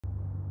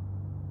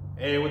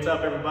Hey, what's up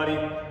everybody?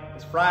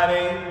 It's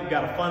Friday. We've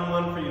got a fun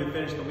one for you to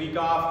finish the week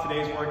off.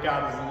 Today's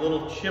workout is a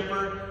little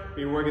chipper.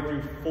 We're working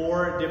through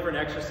 4 different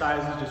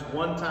exercises, just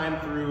one time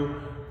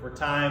through for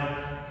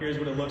time. Here's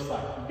what it looks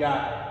like. We've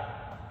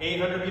got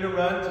 800 meter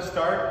run to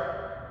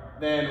start,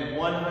 then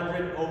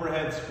 100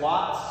 overhead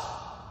squats,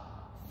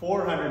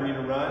 400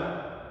 meter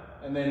run,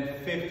 and then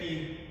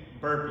 50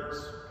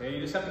 burpees. Okay,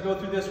 you just have to go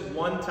through this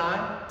one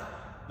time.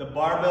 The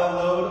barbell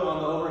load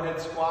on the overhead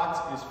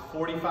squats is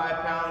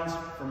 45 pounds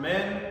for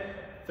men,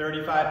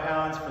 35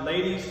 pounds for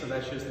ladies, so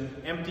that's just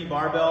an empty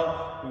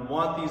barbell. We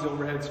want these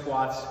overhead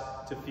squats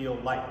to feel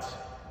light,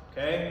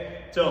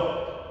 okay?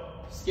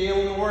 So,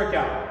 scaling the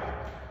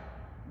workout.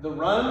 The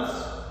runs,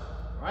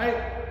 all right?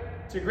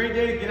 It's a great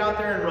day to get out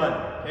there and run,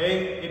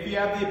 okay? If you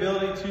have the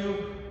ability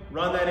to,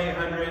 run that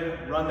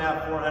 800, run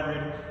that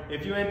 400.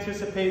 If you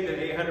anticipate that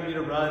 800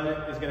 meter run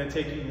is gonna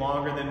take you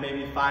longer than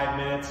maybe 5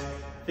 minutes,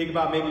 think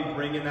about maybe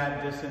bringing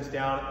that distance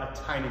down a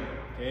tiny bit,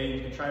 okay?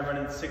 You can try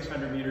running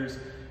 600 meters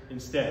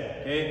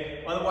instead,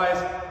 okay?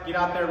 Otherwise, get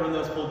out there and run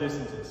those full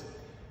distances.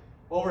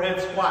 Overhead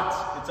squats,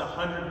 it's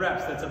 100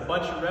 reps. That's a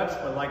bunch of reps,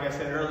 but like I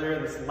said earlier,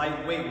 it's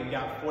lightweight. We've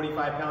got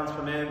 45 pounds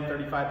for men,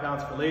 35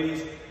 pounds for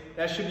ladies.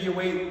 That should be a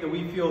weight that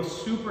we feel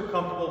super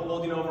comfortable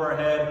holding over our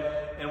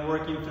head and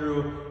working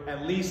through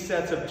at least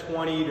sets of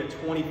 20 to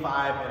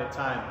 25 at a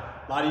time.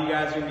 A lot of you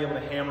guys are gonna be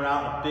able to hammer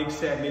out a big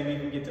set, maybe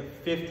even get to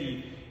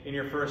 50 in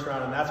your first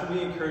round, and that's what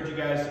we encourage you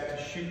guys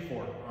to shoot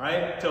for, all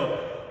right? So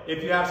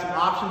if you have some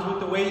options with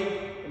the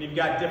weight and you've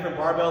got different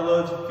barbell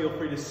loads, feel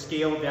free to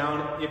scale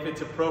down if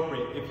it's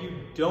appropriate. If you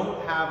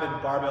don't have a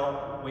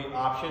barbell weight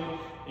option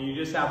and you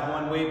just have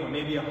one weight, but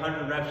maybe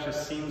 100 reps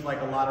just seems like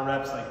a lot of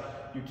reps, like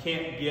you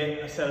can't get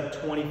a set of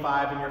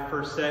 25 in your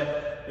first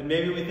set, then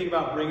maybe we think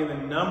about bringing the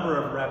number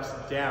of reps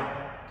down.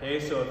 Okay,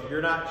 so if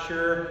you're not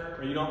sure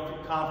or you don't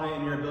feel confident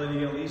in your ability to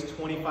get at least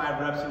 25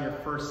 reps in your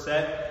first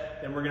set,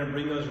 then we're gonna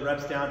bring those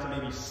reps down to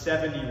maybe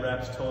 70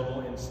 reps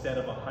total instead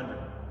of 100,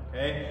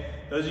 okay?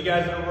 Those of you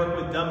guys that are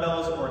working with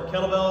dumbbells or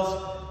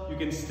kettlebells, you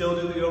can still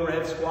do the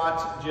overhead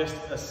squats, just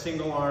a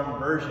single arm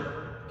version,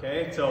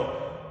 okay?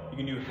 So you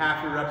can do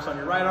half your reps on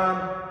your right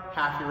arm,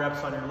 half your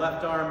reps on your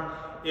left arm.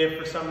 If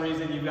for some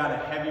reason you've got a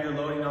heavier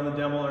loading on the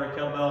dumbbell or a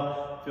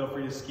kettlebell, feel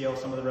free to scale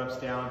some of the reps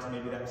down to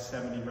maybe that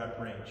 70 rep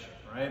range,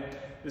 all right?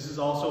 This is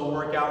also a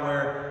workout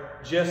where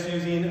just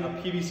using a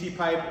PVC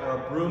pipe or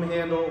a broom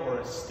handle or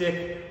a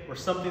stick or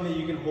something that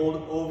you can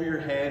hold over your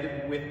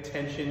head with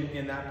tension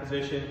in that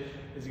position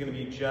is gonna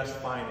be just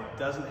fine. It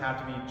doesn't have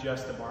to be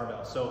just a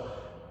barbell. So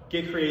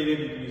get creative.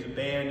 You can use a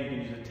band, you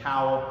can use a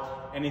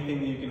towel, anything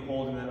that you can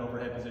hold in that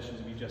overhead position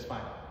to be just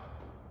fine,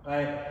 all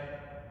right?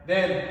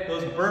 Then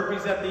those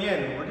burpees at the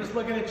end, we're just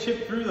looking to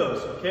chip through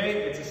those,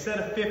 okay? It's a set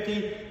of 50.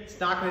 It's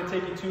not gonna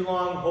take you too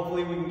long.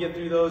 Hopefully we can get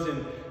through those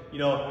in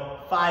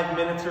 5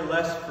 minutes or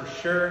less for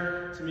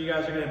sure. Some of you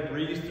guys are gonna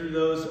breeze through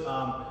those.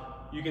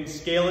 You can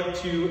scale it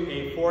to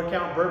a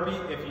 4-count burpee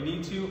if you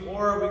need to,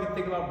 or we can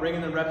think about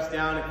bringing the reps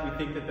down if we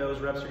think that those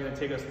reps are gonna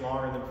take us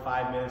longer than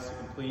 5 minutes to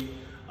complete.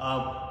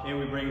 And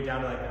we bring it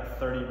down to like that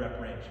 30 rep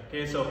range.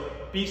 Okay, so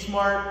be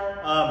smart,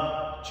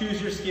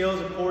 choose your scales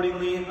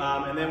accordingly,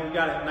 and then we've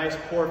got a nice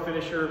core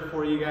finisher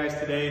for you guys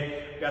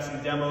today. We've got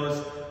some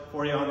demos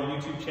for you on the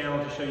YouTube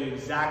channel to show you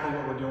exactly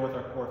what we're doing with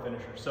our core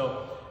finisher.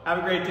 So have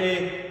a great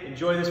day,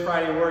 enjoy this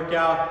Friday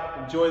workout,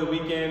 enjoy the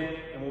weekend,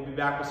 and we'll be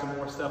back with some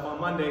more stuff on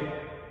Monday.